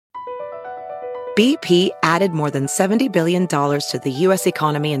BP added more than $70 billion to the U.S.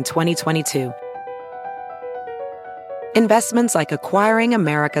 economy in 2022. Investments like acquiring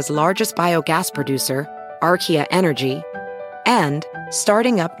America's largest biogas producer, Archaea Energy, and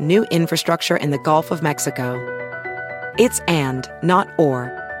starting up new infrastructure in the Gulf of Mexico. It's and, not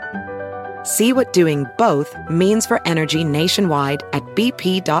or. See what doing both means for energy nationwide at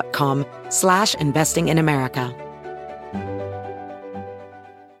bp.com/investing in America.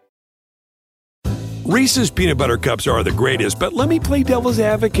 Reese's peanut butter cups are the greatest, but let me play devil's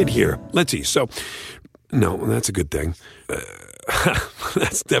advocate here. Let's see. So, no, that's a good thing.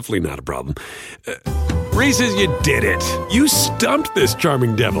 That's definitely not a problem. Reese's, you did it. You stumped this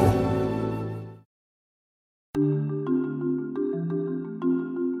charming devil.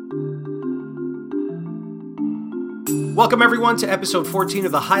 Welcome, everyone, to episode 14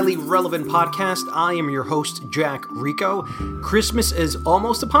 of the Highly Relevant Podcast. I am your host, Jack Rico. Christmas is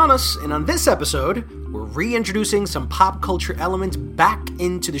almost upon us, and on this episode, we're reintroducing some pop culture elements back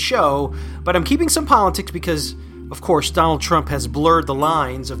into the show, but I'm keeping some politics because, of course, Donald Trump has blurred the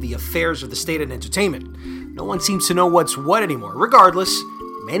lines of the affairs of the state and entertainment. No one seems to know what's what anymore. Regardless,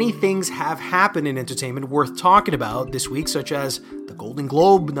 many things have happened in entertainment worth talking about this week, such as the Golden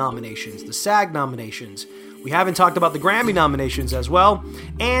Globe nominations, the SAG nominations. We haven't talked about the Grammy nominations as well,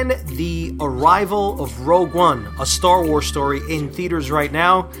 and the arrival of Rogue One, a Star Wars story in theaters right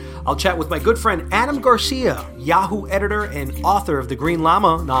now. I'll chat with my good friend Adam Garcia, Yahoo editor and author of the Green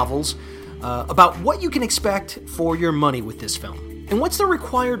Llama novels, about what you can expect for your money with this film. And what's the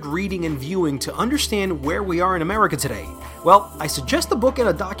required reading and viewing to understand where we are in America today? Well, I suggest a book and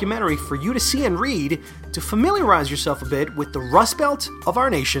a documentary for you to see and read to familiarize yourself a bit with the Rust Belt of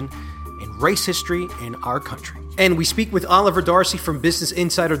our nation and race history in our country. And we speak with Oliver Darcy from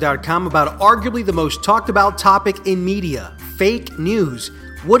BusinessInsider.com about arguably the most talked about topic in media, fake news.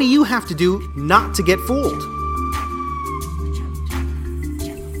 What do you have to do not to get fooled?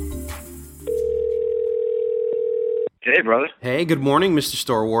 Hey, brother. Hey, good morning, Mr.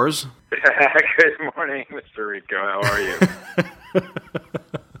 Star Wars. Good morning, Mr. Rico. How are you?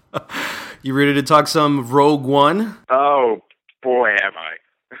 You ready to talk some Rogue One? Oh, boy, am I.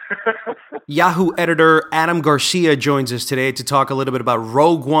 Yahoo editor Adam Garcia joins us today to talk a little bit about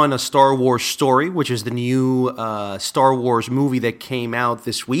Rogue One, a Star Wars story, which is the new Star Wars movie that came out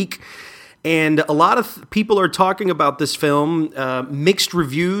this week. And a lot of people are talking about this film, mixed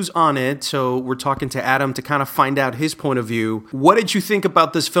reviews on it. So we're talking to Adam to kind of find out his point of view. What did you think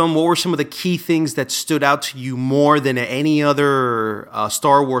about this film? What were some of the key things that stood out to you more than any other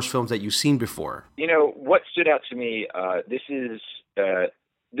Star Wars films that you've seen before? You know, what stood out to me, this is the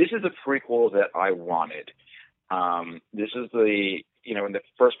prequel that I wanted. This is when the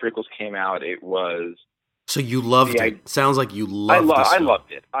first prequels came out, it was... So you loved it. Sounds like you loved it. I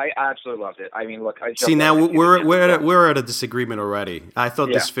loved it. I absolutely loved it. I mean, look, see, now we're at a disagreement already. I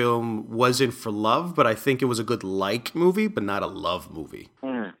thought this film wasn't for love, but I think it was a good movie, but not a love movie.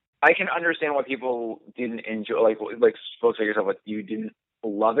 I can understand why people didn't enjoy, like folks like yourself, like you didn't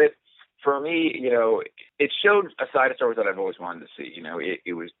love it. For me, it showed a side of Star Wars that I've always wanted to see.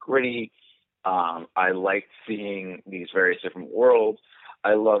 It was gritty. I liked seeing these various different worlds.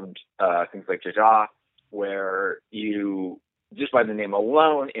 I loved things like Jeddah, where you, just by the name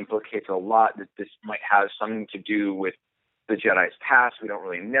alone, implicates a lot that this might have something to do with the Jedi's past. We don't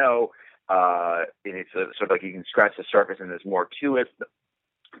really know. And it's sort of like you can scratch the surface and there's more to it.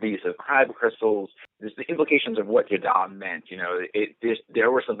 The use of kyber crystals, there's the implications of what Jeddah meant.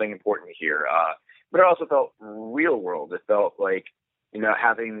 There was something important here. But it also felt real world. It felt like,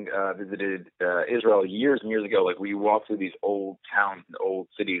 having visited Israel years and years ago, like we walked through these old towns and old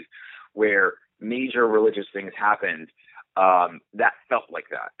cities where major religious things happened, that felt like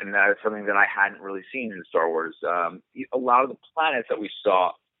that. And that is something that I hadn't really seen in Star Wars. A lot of the planets that we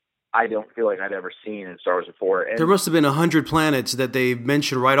saw, I don't feel like I'd ever seen in Star Wars before. And there must have been 100 planets that they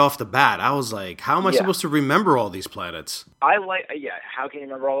mentioned right off the bat. I was like, how am I supposed to remember all these planets? How can you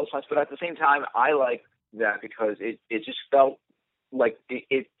remember all those planets? But at the same time, I like that because it just felt like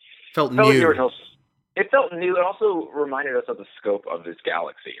it felt new. It felt new. It also reminded us of the scope of this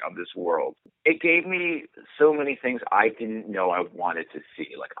galaxy, of this world. It gave me so many things I didn't know I wanted to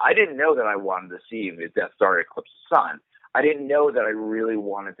see. Like, I didn't know that I wanted to see the Death Star eclipse the sun. I didn't know that I really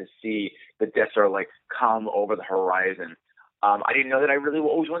wanted to see the Death Star, come over the horizon. I didn't know that I really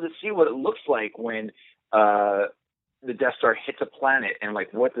always wanted to see what it looks like when the Death Star hits a planet, and,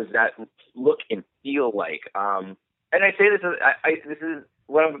 what does that look and feel like. And I say this, this is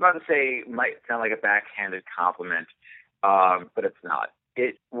what I'm about to say might sound like a backhanded compliment, but it's not.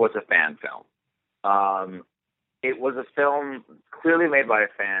 It was a fan film. It was a film clearly made by a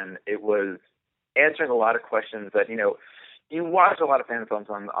fan. It was answering a lot of questions that, you watch a lot of fan films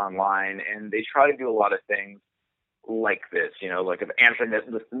online, and they try to do a lot of things like this, like of answering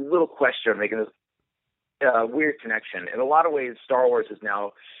this little question, making this weird connection. In a lot of ways, Star Wars is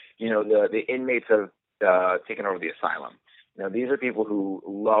now, the inmates have taken over the asylum. These are people who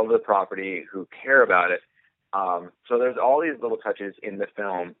love the property, who care about it. So there's all these little touches in the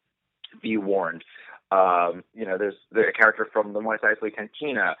film. Be warned. There's a character from the Mos Eisley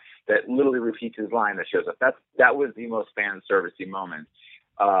Cantina that literally repeats his line that shows up. That was the most fan servicey moment.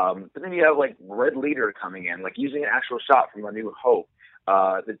 But then you have like Red Leader coming in, like using an actual shot from A New Hope.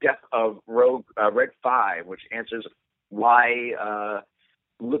 The death of Red 5, which answers why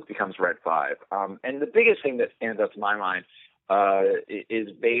Luke becomes Red 5. And the biggest thing that stands out to my mind is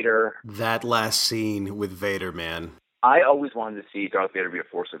Vader. That last scene with Vader, man. I always wanted to see Darth Vader be a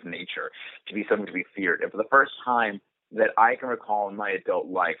force of nature, to be something to be feared. And for the first time that I can recall in my adult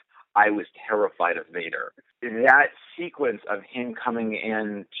life, I was terrified of Vader. That sequence of him coming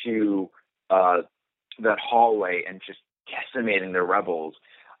into that hallway and just decimating the rebels,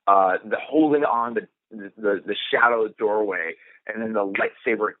 the holding on the shadowed doorway, and then the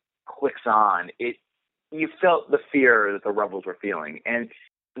lightsaber clicks on, you felt the fear that the rebels were feeling. And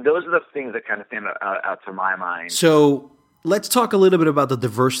those are the things that kind of stand out to my mind. So let's talk a little bit about the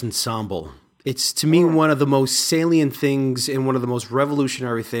diverse ensemble. It's, to me, one of the most salient things and one of the most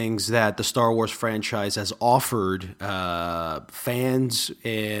revolutionary things that the Star Wars franchise has offered fans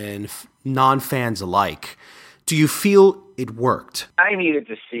and non-fans alike. Do you feel it worked? I needed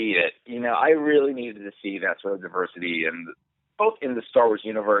to see it. I really needed to see that sort of diversity, and both in the Star Wars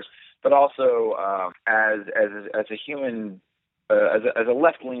universe, but also as a human. As a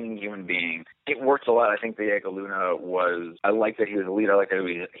left-leaning human being, it works a lot. I think Diego Luna I like that he was a lead. I like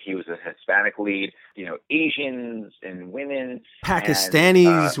that he was a Hispanic lead. Asians and women.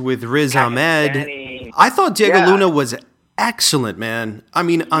 Pakistanis with Riz Ahmed. I thought Diego Luna was excellent, man. I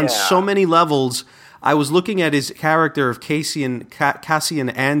mean, on so many levels. I was looking at his character of Cassian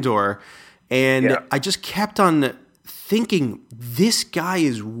Andor, and I just kept on thinking, this guy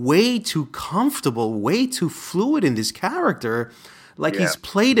is way too comfortable, way too fluid in this character. Like he's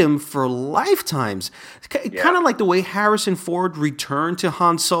played him for lifetimes. Kind of like the way Harrison Ford returned to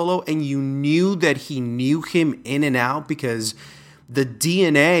Han Solo, and you knew that he knew him in and out because the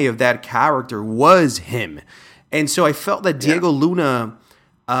DNA of that character was him. And so I felt that Diego Luna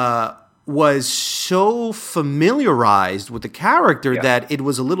was so familiarized with the character that it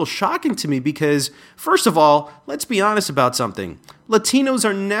was a little shocking to me because, first of all, let's be honest about something. Latinos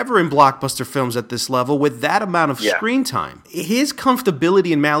are never in blockbuster films at this level with that amount of screen time. His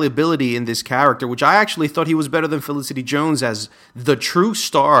comfortability and malleability in this character, which I actually thought he was better than Felicity Jones as the true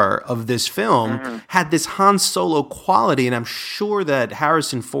star of this film, had this Han Solo quality, and I'm sure that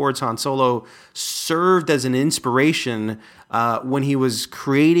Harrison Ford's Han Solo served as an inspiration when he was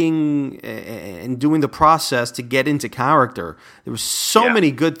creating and doing the process to get into character. There were so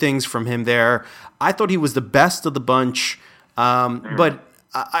many good things from him there. I thought he was the best of the bunch. But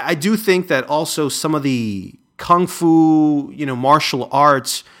I do think that also some of the kung fu, martial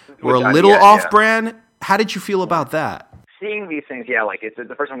arts were a little off-brand. How did you feel about that? Seeing these things, like it's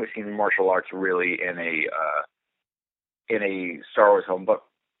the first time we've seen martial arts really in a Star Wars film. But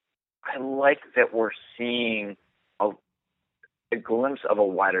I like that we're seeing a glimpse of a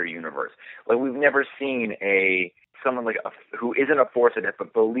wider universe. Like we've never seen someone who isn't a Force adept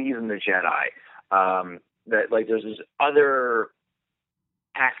but believes in the Jedi. That there's this other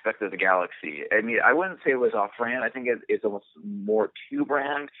aspect of the galaxy. I mean, I wouldn't say it was off-brand. I think it's almost more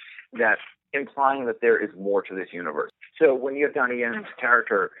to-brand, that implying that there is more to this universe. So when you have Donnie Yen's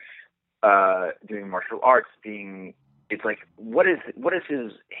character doing martial arts, it's like, what is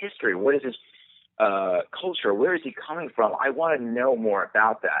his history? What is his culture? Where is he coming from? I want to know more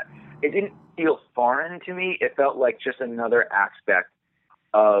about that. It didn't feel foreign to me. It felt like just another aspect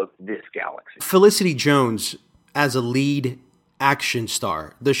of this galaxy. Felicity Jones as a lead action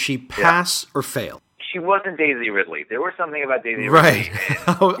star, does she pass or fail? She wasn't Daisy Ridley. There was something about Daisy Ridley. Right.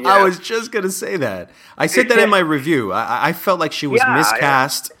 I was just going to say that. I said that in my review. I felt like she was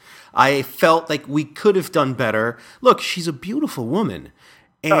miscast. I felt like we could have done better. Look, she's a beautiful woman.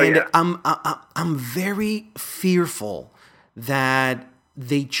 And I'm very fearful that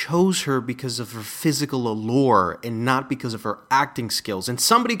they chose her because of her physical allure and not because of her acting skills. And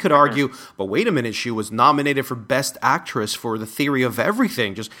somebody could argue, but wait a minute, she was nominated for Best Actress for The Theory of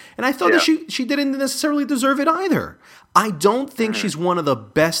Everything. And I thought that she didn't necessarily deserve it either. I don't think she's one of the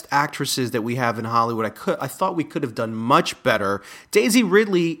best actresses that we have in Hollywood. I thought we could have done much better. Daisy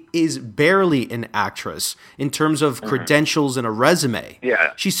Ridley is barely an actress in terms of credentials and a resume.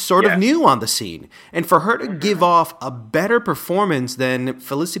 Yeah. She's sort of new on the scene. And for her to give off a better performance than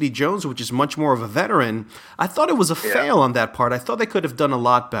Felicity Jones, which is much more of a veteran, I thought it was a fail on that part. I thought they could have done a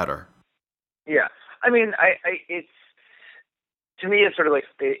lot better. Yeah. I mean, it's, to me, it's sort of like,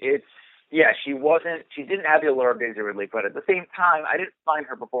 she didn't have the allure of Daisy Ridley, but at the same time, I didn't find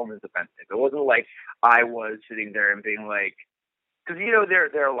her performance offensive. It wasn't like I was sitting there and being like, because,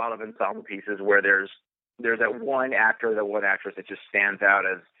 there are a lot of ensemble pieces where there's that one actor, that one actress that just stands out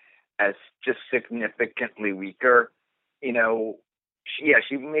as just significantly weaker.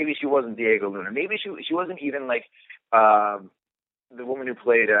 Maybe she wasn't Diego Luna. Maybe she wasn't even like the woman who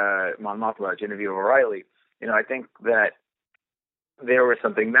played Mon Mothma, Genevieve O'Reilly. I think that there was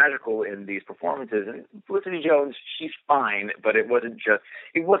something magical in these performances. And Felicity Jones, she's fine, but it wasn't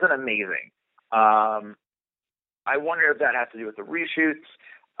amazing. I wonder if that has to do with the reshoots.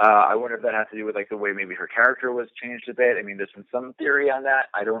 I wonder if that has to do with like the way maybe her character was changed a bit. I mean, there's been some theory on that.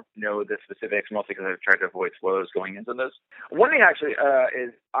 I don't know the specifics, mostly because I've tried to avoid spoilers going into this. One thing actually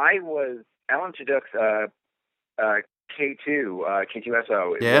is Alan Tudyk's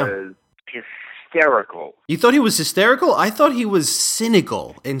K2SO was hysterical. You thought he was hysterical? I thought he was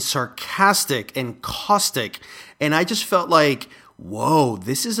cynical and sarcastic and caustic. And I just felt like, whoa,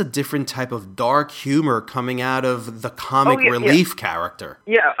 this is a different type of dark humor coming out of the comic relief character.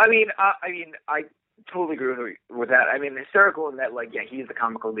 Yeah, I mean, I totally agree with that. I mean, hysterical in that, he's the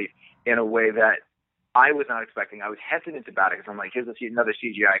comic relief in a way that I was not expecting. I was hesitant about it because I'm like, here's another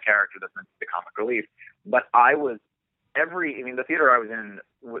CGI character that's meant to be the comic relief. But the theater I was in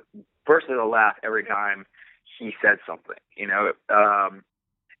burst into a laugh every time he said something, And I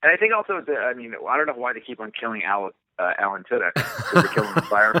think also, I don't know why they keep on killing Alan Tudyk for killing the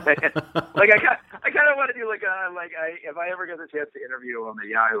Fireman. I kind of want to do if I ever get the chance to interview him at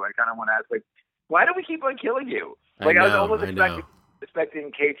Yahoo, I kind of want to ask, why do we keep on killing you? I was almost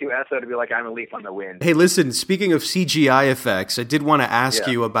expecting K2SO to be like, I'm a leaf on the wind. Hey, listen, speaking of CGI effects, I did want to ask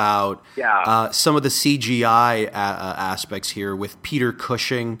you about some of the CGI aspects here with Peter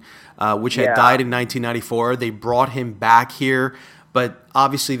Cushing, which had died in 1994. They brought him back here, but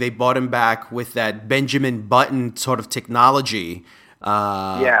obviously they brought him back with that Benjamin Button sort of technology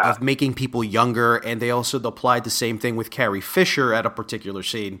of making people younger, and they also applied the same thing with Carrie Fisher at a particular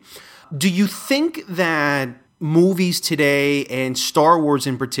scene. Do you think that movies today, and Star Wars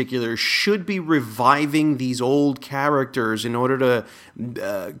in particular, should be reviving these old characters in order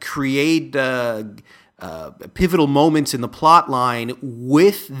to create pivotal moments in the plot line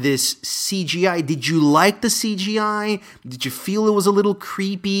with this CGI? Did you like the CGI? Did you feel it was a little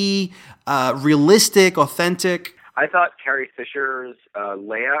creepy, realistic, authentic? I thought Carrie Fisher's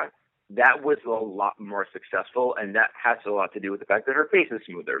Leia, that was a lot more successful, and that has a lot to do with the fact that her face is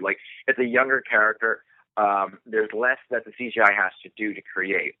smoother. It's a younger character. There's less that the CGI has to do to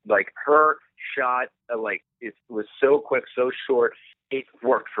create. Her shot, it was so quick, so short, it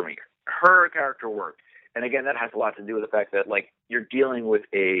worked for me. Her character worked. And again, that has a lot to do with the fact that, you're dealing with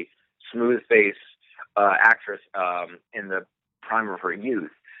a smooth face actress in the prime of her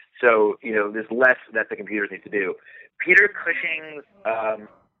youth. So, there's less that the computers need to do. Peter Cushing's,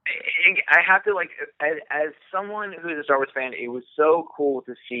 I have to, as someone who's a Star Wars fan, it was so cool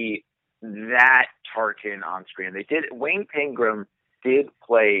to see that Tarkin on screen. Wayne Pengram did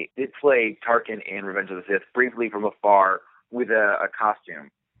play Tarkin in Revenge of the Sith briefly from afar with a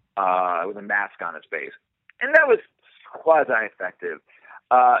costume, with a mask on his face. And that was quasi-effective.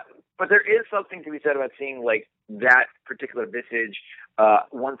 But there is something to be said about seeing that particular visage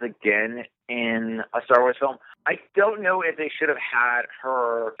once again in a Star Wars film. I don't know if they should have had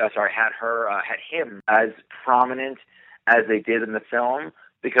him as prominent as they did in the film,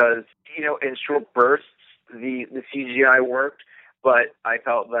 because, in short bursts, the CGI worked, but I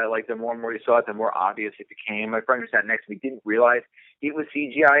felt that, the more and more you saw it, the more obvious it became. My friend who sat next to me didn't realize it was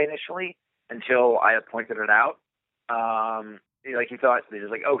CGI initially until I had pointed it out. He thought,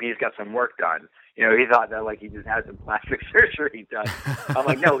 he's got some work done. He thought that, he just had some plastic surgery done. I'm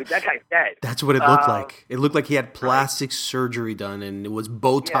like, no, that guy's dead. That's what it looked like. It looked like he had plastic surgery done, and it was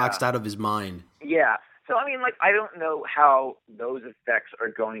Botoxed out of his mind. Yeah. So, I don't know how those effects are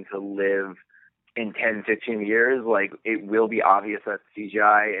going to live in 10, 15 years. It will be obvious that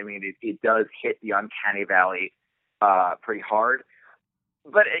CGI, it does hit the uncanny valley pretty hard.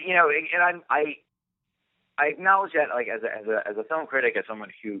 but and I acknowledge that, like, as a film critic, as someone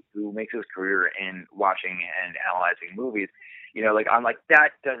who makes his career in watching and analyzing movies, like, I'm like,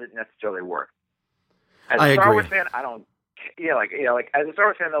 that doesn't necessarily work. As a Star Wars fan, I don't. Like as a Star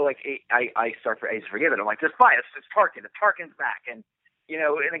Wars fan, though, like I start to forgive it. I'm like, just fine. It's Tarkin. Tarkin's back, and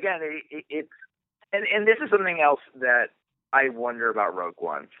and again, it's this is something else that I wonder about Rogue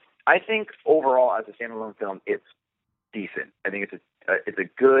One. I think overall, as a standalone film, it's decent. I think it's a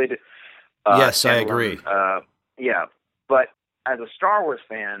good. Yes, I agree. Yeah, but as a Star Wars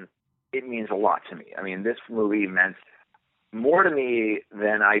fan, it means a lot to me. I mean, this movie meant more to me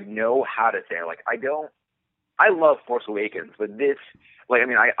than I know how to say. Like, I love Force Awakens, but this, like, I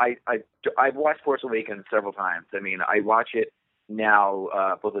mean, I've watched Force Awakens several times. I mean, I watch it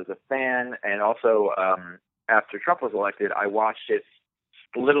now both as a fan and also after Trump was elected. I watched it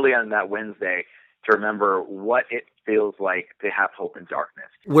literally on that Wednesday to remember what it feels like to have hope in darkness.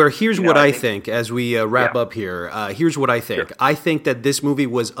 Where here's what I think as we wrap up here. Here's what I think. Sure. I think that this movie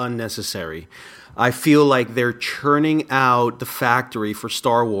was unnecessary. I feel like they're churning out the factory for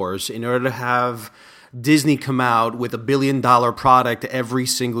Star Wars in order to have Disney come out with $1 billion product every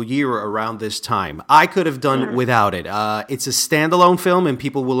single year around this time. I could have done without it. It's a standalone film, and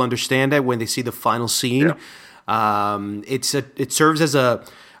people will understand that when they see the final scene. Yeah. It serves as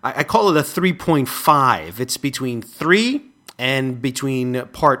I call it a 3.5. It's between 3 and between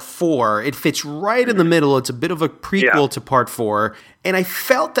part 4. It fits right in the middle. It's a bit of a prequel to part 4. And I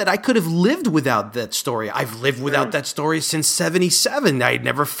felt that I could have lived without that story. I've lived without that story since 77. I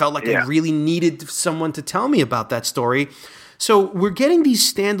never felt like I really needed someone to tell me about that story. So we're getting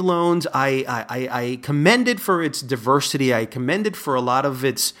these standalones. I commend it for its diversity. I commend it for a lot of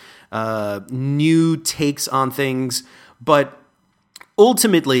its new takes on things. But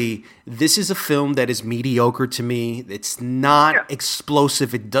ultimately, this is a film that is mediocre to me. It's not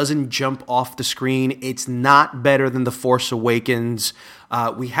explosive. It doesn't jump off the screen. It's not better than The Force Awakens.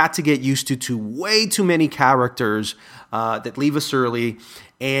 We had to get used to way too many characters that leave us early.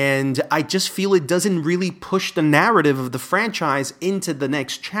 And I just feel it doesn't really push the narrative of the franchise into the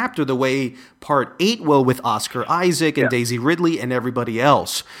next chapter the way Part 8 will with Oscar Isaac and Daisy Ridley and everybody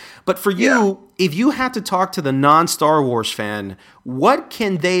else. But for you, if you had to talk to the non-Star Wars fan, what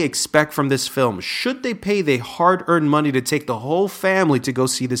can they expect from this film? Should they pay their hard-earned money to take the whole family to go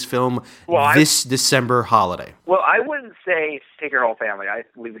see this film this December holiday? Well, I wouldn't say take your whole family. I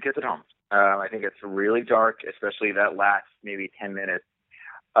leave the kids at home. I think it's really dark, especially that last maybe 10 minutes.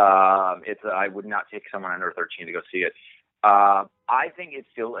 I would not take someone under 13 to go see it. I think it's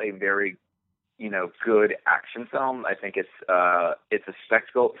still a very, good action film. I think it's a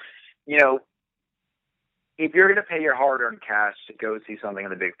spectacle. If you're going to pay your hard-earned cash to go see something on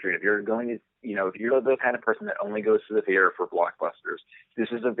the big screen, if you're going to, if you're the kind of person that only goes to the theater for blockbusters, this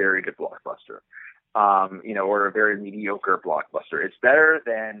is a very good blockbuster. Or a very mediocre blockbuster. It's better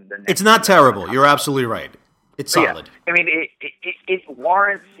than the next. It's not terrible. You're absolutely right. It's solid. Yeah. I mean, it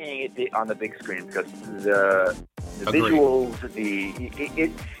warrants seeing it on the big screen because the visuals,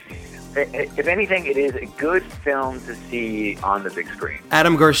 if anything, it is a good film to see on the big screen.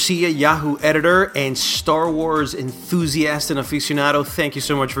 Adam Garcia, Yahoo editor and Star Wars enthusiast and aficionado, thank you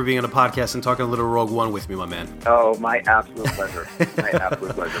so much for being on the podcast and talking a little Rogue One with me, my man. Oh, my absolute pleasure. My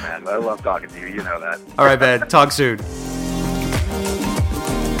absolute pleasure, man. I love talking to you. You know that. All right, man. Talk soon.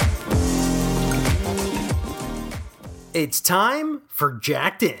 It's time for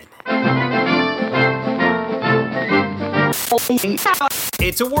Jacked In.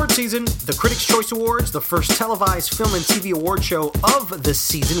 It's award season. The Critics' Choice Awards, the first televised film and TV award show of the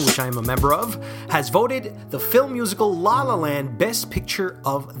season, which I am a member of, has voted the film musical La La Land Best Picture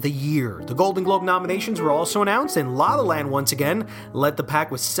of the Year. The Golden Globe nominations were also announced, and La La Land once again led the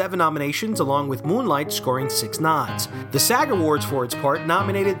pack with 7 nominations, along with Moonlight scoring 6 nods. The SAG Awards, for its part,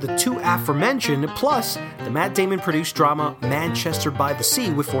 nominated the 2 aforementioned, plus the Matt Damon-produced drama Manchester by the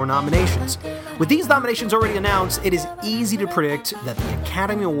Sea with 4 nominations. With these nominations already announced, it is easy to predict that the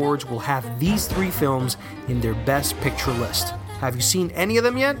Academy Awards will have these 3 films in their Best Picture list. Have you seen any of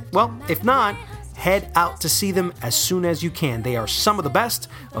them yet? Well, if not, head out to see them as soon as you can. They are some of the best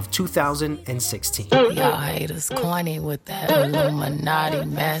of 2016. Y'all haters corny with that Illuminati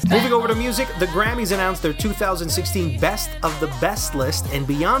mess. Moving over to music, the Grammys announced their 2016 Best of the Best list, and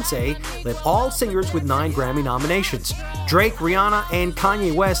Beyoncé led all singers with 9 Grammy nominations. Drake, Rihanna, and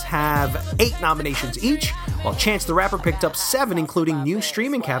Kanye West have 8 nominations each, while Chance the Rapper picked up 7, including new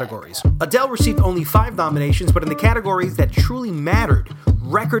streaming categories. Adele received only 5 nominations, but in the categories that truly mattered,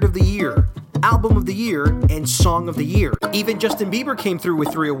 Record of the Year, Album of the Year, and Song of the Year. Even Justin Bieber came through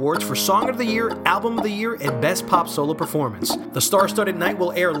with 3 awards for Song of the Year, Album of the Year, and Best Pop Solo Performance. The Star-Studded Night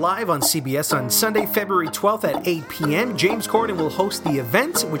will air live on CBS on Sunday, February 12th at 8 p.m. James Corden will host the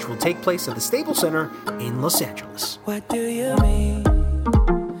event, which will take place at the Staples Center in Los Angeles. What do you mean?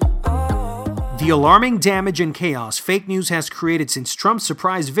 The alarming damage and chaos fake news has created since Trump's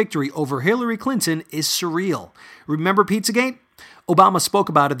surprise victory over Hillary Clinton is surreal. Remember Pizzagate? Obama spoke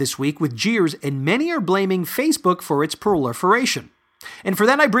about it this week with jeers, and many are blaming Facebook for its proliferation. And for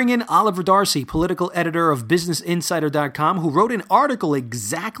that, I bring in Oliver Darcy, political editor of BusinessInsider.com, who wrote an article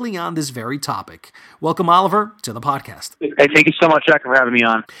exactly on this very topic. Welcome, Oliver, to the podcast. Hey, thank you so much, Jack, for having me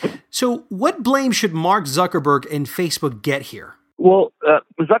on. So, what blame should Mark Zuckerberg and Facebook get here? Well,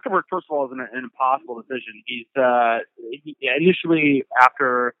 Zuckerberg, first of all, is an impossible decision. He initially,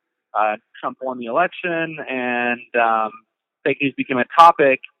 after Trump won the election and fake news became a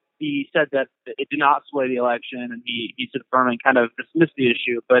topic, he said that it did not sway the election, and he stood firm and kind of dismissed the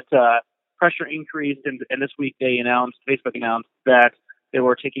issue. But pressure increased, and this week Facebook announced that they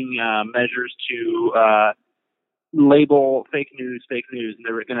were taking measures to label fake news, and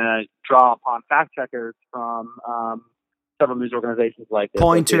they were going to draw upon fact checkers from several news organizations like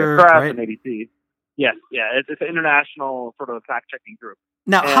Pointer, Press, right? And ABC. Yes, yeah, it's an international sort of fact-checking group.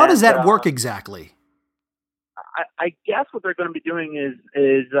 Now, how does that work exactly? I guess what they're going to be doing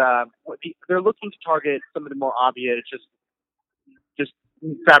is they're looking to target some of the more obvious, just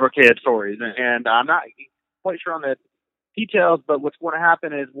fabricated stories, and I'm not quite sure on the details. But what's going to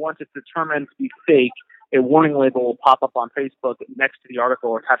happen is once it's determined to be fake, a warning label will pop up on Facebook next to the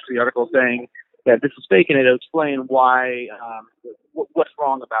article or attached to the article saying that this is fake, and it'll explain why, what's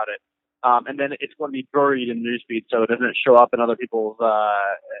wrong about it. And then it's going to be buried in the newsfeed so it doesn't show up in other people's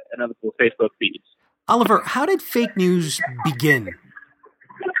Facebook feeds. Oliver, how did fake news begin?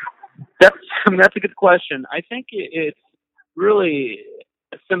 That's a good question. I think it's really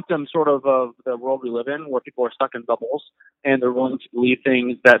a symptom sort of the world we live in, where people are stuck in bubbles and they're willing to believe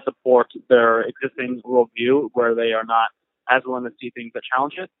things that support their existing worldview, where they are not as willing to see things that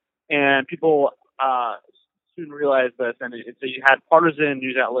challenge it. And people soon realized this, and so you had partisan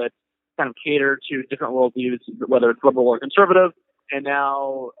news outlets kind of cater to different worldviews, whether it's liberal or conservative. And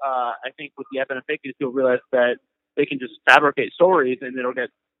now I think with the advent of fake news, people realize that they can just fabricate stories, and it'll get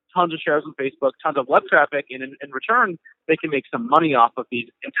tons of shares on Facebook, tons of web traffic, and in return, they can make some money off of these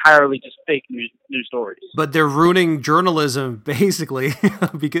entirely just fake news stories. But they're ruining journalism, basically,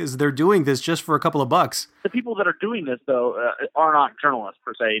 because they're doing this just for a couple of bucks. The people that are doing this, though, are not journalists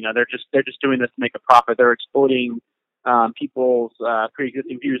per se. They're just doing this to make a profit. They're exploiting people's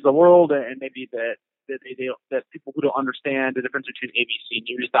pre-existing views of the world, and maybe that people who don't understand the difference between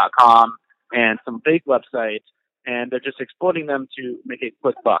ABCnews.com and some fake websites, and they're just exploiting them to make a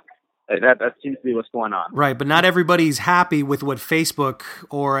quick buck. That seems to be what's going on. Right, but not everybody's happy with what Facebook,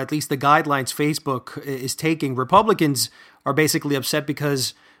 or at least the guidelines Facebook is taking. Republicans are basically upset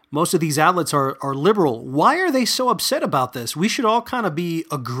because most of these outlets are liberal. Why are they so upset about this? We should all kind of be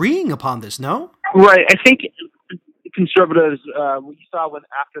agreeing upon this, no? Right. I think conservatives, we saw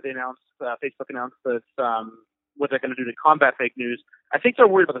after they announced, Facebook announced this, what they're going to do to combat fake news, I think they're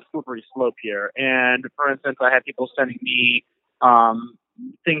worried about the slippery slope here. And for instance, I had people sending me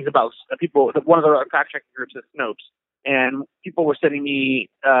things about people. One of the fact-checking groups is Snopes, and people were sending me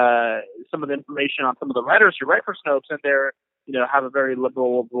some of the information on some of the writers who write for Snopes, and they're have a very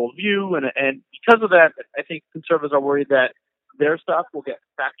liberal view, and because of that, I think conservatives are worried that their stuff will get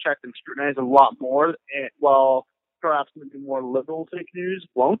fact-checked and scrutinized a lot more, while perhaps maybe more liberal fake news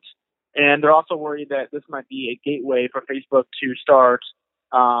won't. And they're also worried that this might be a gateway for Facebook to start,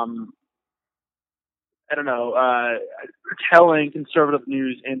 curtailing conservative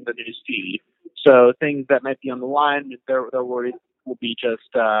news in the news feed. So things that might be on the line, they're worried will be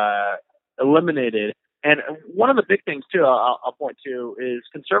just eliminated. And one of the big things, too, I'll point to is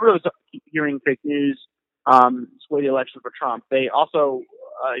conservatives keep hearing fake news sway the election for Trump. They also,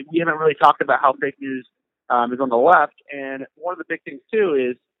 we haven't really talked about how fake news is on the left. And one of the big things, too,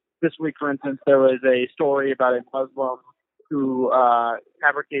 is this week, for instance, there was a story about a Muslim who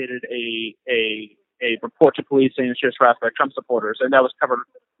fabricated a report to police saying she was harassed by Trump supporters, and that was covered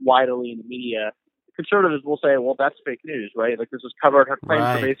widely in the media. Conservatives will say, well, that's fake news, right? Like, this was covered. Her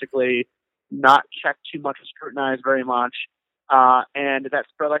claims were basically not checked too much or scrutinized very much, and that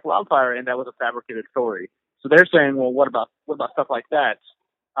spread like wildfire, and that was a fabricated story. So they're saying, well, what about stuff like that?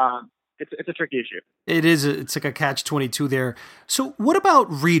 It's a tricky issue. It is. It's like a catch-22 there. So what about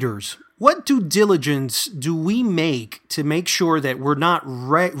readers? What due diligence do we make to make sure that we're not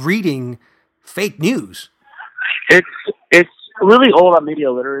reading fake news? It's really old on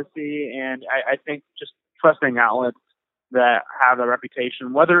media literacy, and I think just trusting outlets that have a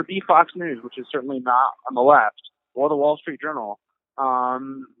reputation, whether it be Fox News, which is certainly not on the left, or the Wall Street Journal,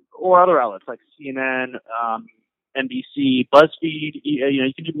 or other outlets like CNN, NBC, BuzzFeed.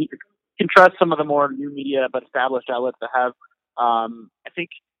 You can trust some of the more new media but established outlets that have, I think,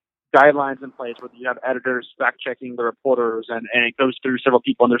 guidelines in place where you have editors fact-checking the reporters, and it goes through several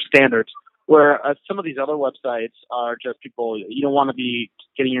people and their standards, where some of these other websites are just people, you don't want to be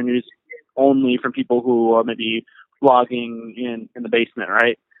getting your news only from people who are maybe blogging in the basement,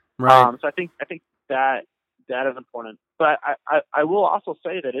 right? Right. So I think that is important. But I will also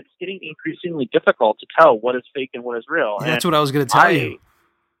say that it's getting increasingly difficult to tell what is fake and what is real. Yeah, that's what I was going to tell you.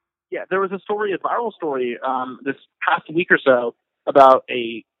 Yeah, there was a viral story this past week or so about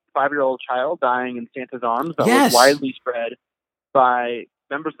a 5-year-old child dying in Santa's arms that was widely spread by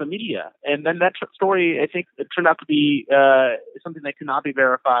members of the media. And then that story, I think, it turned out to be something that could not be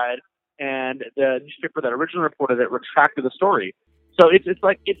verified, and the newspaper that originally reported it retracted the story. So it's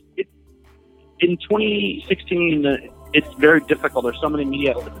in 2016, it's very difficult. There's so many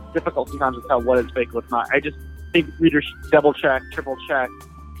media outlets. It's difficult sometimes to tell what is fake and what's not. I just think readers should double-check, triple-check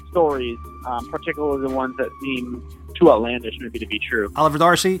stories, particularly the ones that seem too outlandish maybe to be true. Oliver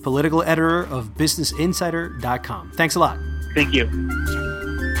Darcy, political editor of BusinessInsider.com. Thanks a lot. Thank you.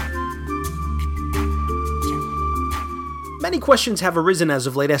 Many questions have arisen as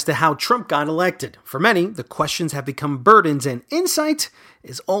of late as to how Trump got elected. For many, the questions have become burdens, and insight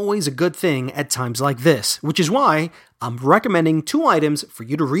is always a good thing at times like this, which is why I'm recommending 2 items for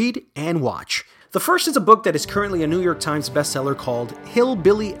you to read and watch. The first is a book that is currently a New York Times bestseller called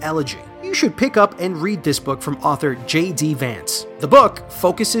Hillbilly Elegy. You should pick up and read this book from author J.D. Vance. The book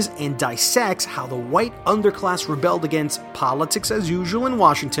focuses and dissects how the white underclass rebelled against politics as usual in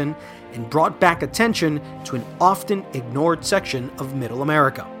Washington and brought back attention to an often ignored section of Middle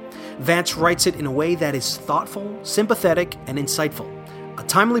America. Vance writes it in a way that is thoughtful, sympathetic, and insightful. A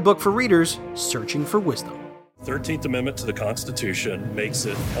timely book for readers searching for wisdom. 13th Amendment to the Constitution makes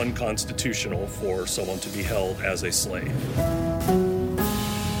it unconstitutional for someone to be held as a slave.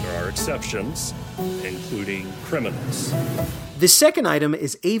 There are exceptions, including criminals. The second item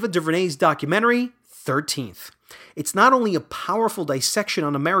is Ava DuVernay's documentary, 13th. It's not only a powerful dissection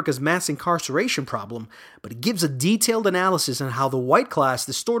on America's mass incarceration problem, but it gives a detailed analysis on how the white class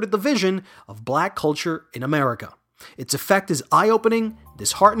distorted the vision of black culture in America. Its effect is eye-opening,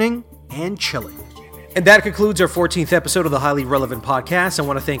 disheartening, and chilling. And that concludes our 14th episode of the Highly Relevant Podcast. I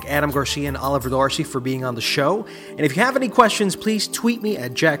want to thank Adam Garcia and Oliver Darcy for being on the show. And if you have any questions, please tweet me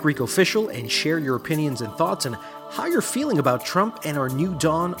at JackRicoOfficial and share your opinions and thoughts on how you're feeling about Trump and our new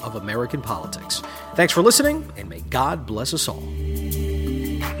dawn of American politics. Thanks for listening, and may God bless us all.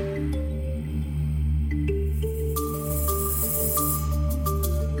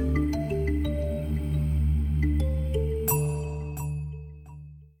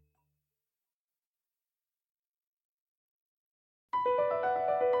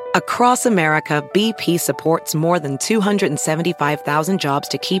 Across America, BP supports more than 275,000 jobs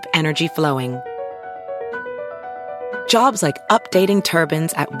to keep energy flowing. Jobs like updating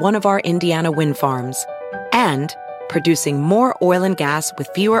turbines at one of our Indiana wind farms and producing more oil and gas with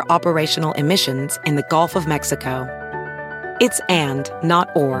fewer operational emissions in the Gulf of Mexico. It's and, not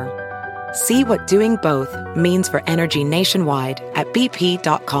or. See what doing both means for energy nationwide at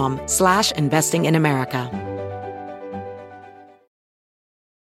bp.com/investing in America.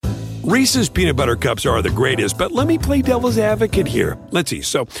 Reese's peanut butter cups are the greatest, but let me play devil's advocate here. Let's see.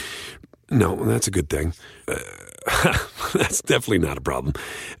 So, no, that's a good thing. That's definitely not a problem.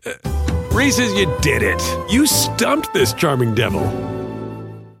 Reese's, you did it. You stumped this charming devil.